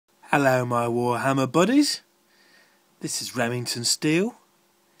Hello my Warhammer buddies, this is Remington Steel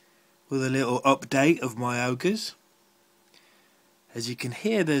with a little update of my Ogres. As you can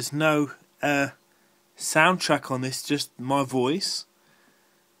hear, there's no soundtrack on this, just my voice.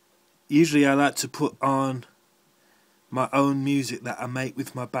 Usually I like to put on my own music that I make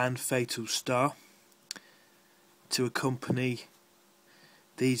with my band Fatal Star to accompany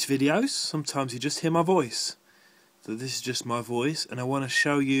these videos. Sometimes you just hear my voice. So this is just my voice, and I want to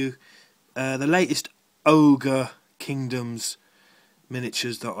show you the latest Ogre Kingdoms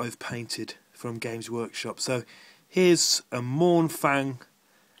miniatures that I've painted from Games Workshop. So here's a Mournfang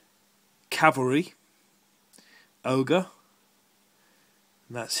Cavalry Ogre,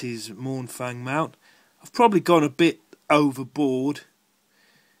 and that's his Mournfang mount. I've probably gone a bit overboard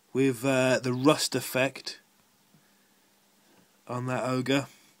with the rust effect on that Ogre,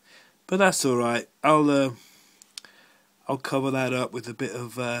 but that's alright. I'll cover that up with a bit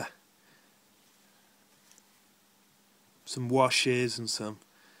of some washes and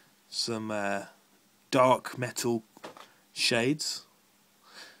some dark metal shades.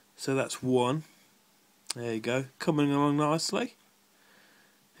 So that's one. There you go, coming along nicely.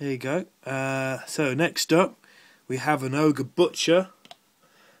 There you go. So next up we have an Ogre Butcher,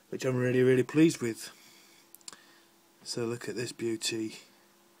 which I'm really pleased with. So look at this beauty.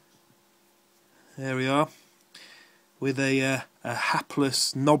 There we are, with a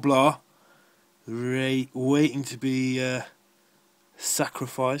hapless Noblar waiting to be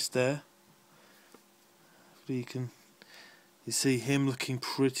sacrificed there. You see him looking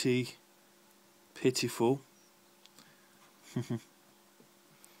pretty pitiful.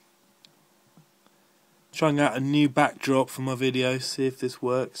 Trying out a new backdrop for my videos, see if this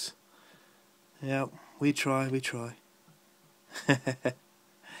works. Yeah, we try.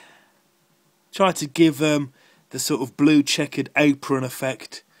 Try to give the sort of blue checkered apron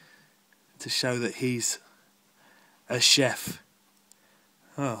effect to show that he's a chef.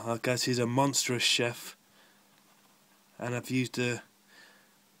 Oh, I guess he's a monstrous chef. And I've used a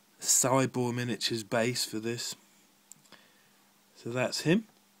Cyborg Miniatures base for this. So that's him.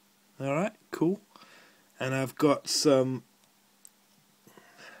 Alright, cool. And I've got some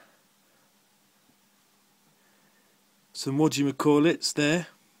whatchamacallits there.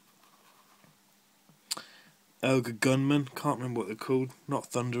 Ogre Gunmen, can't remember what they're called, not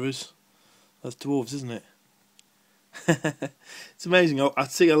Thunderers. That's dwarves, isn't it? It's amazing, I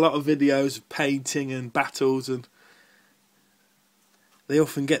see a lot of videos of painting and battles, and they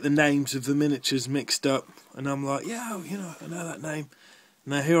often get the names of the miniatures mixed up, and I'm like, yeah, you know, I know that name.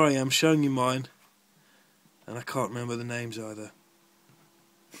 Now here I am showing you mine, and I can't remember the names either.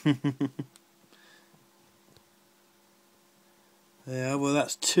 Yeah, well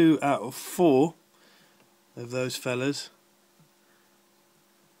that's 2 out of 4 of those fellas.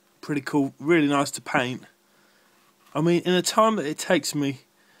 Pretty cool, really nice to paint. I mean, in the time that it takes me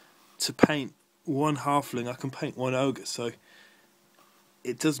to paint one halfling, I can paint one ogre, so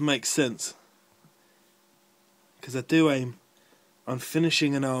it does make sense. Because I do aim on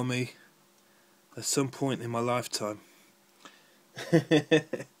finishing an army at some point in my lifetime.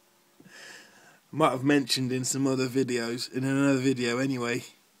 I might have mentioned in some other videos, in another video anyway,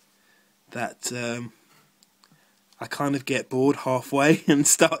 that I kind of get bored halfway and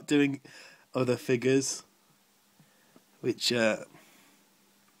start doing other figures, which that's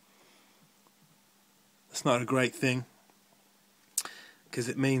not a great thing, because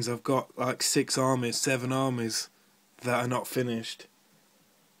it means I've got like 6 armies, 7 armies that are not finished.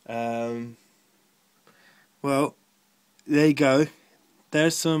 Well, there you go.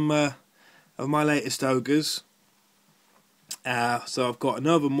 There's some of my latest ogres. So I've got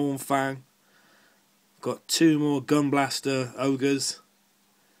another Mournfang. Got 2 more Gunblaster ogres,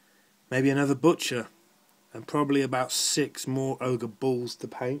 maybe another Butcher, and probably about 6 more Ogre Bulls to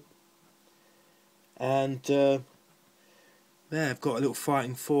paint. And there, I've got a little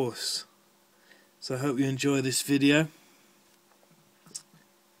fighting force. So I hope you enjoy this video.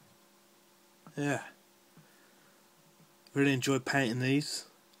 Yeah, really enjoyed painting these.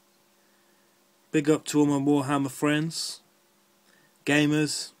 Big up to all my Warhammer friends,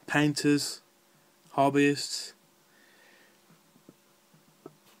 gamers, painters, hobbyists.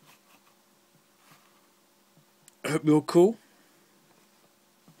 I hope you're cool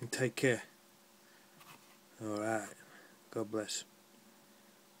and take care. Alright, God bless.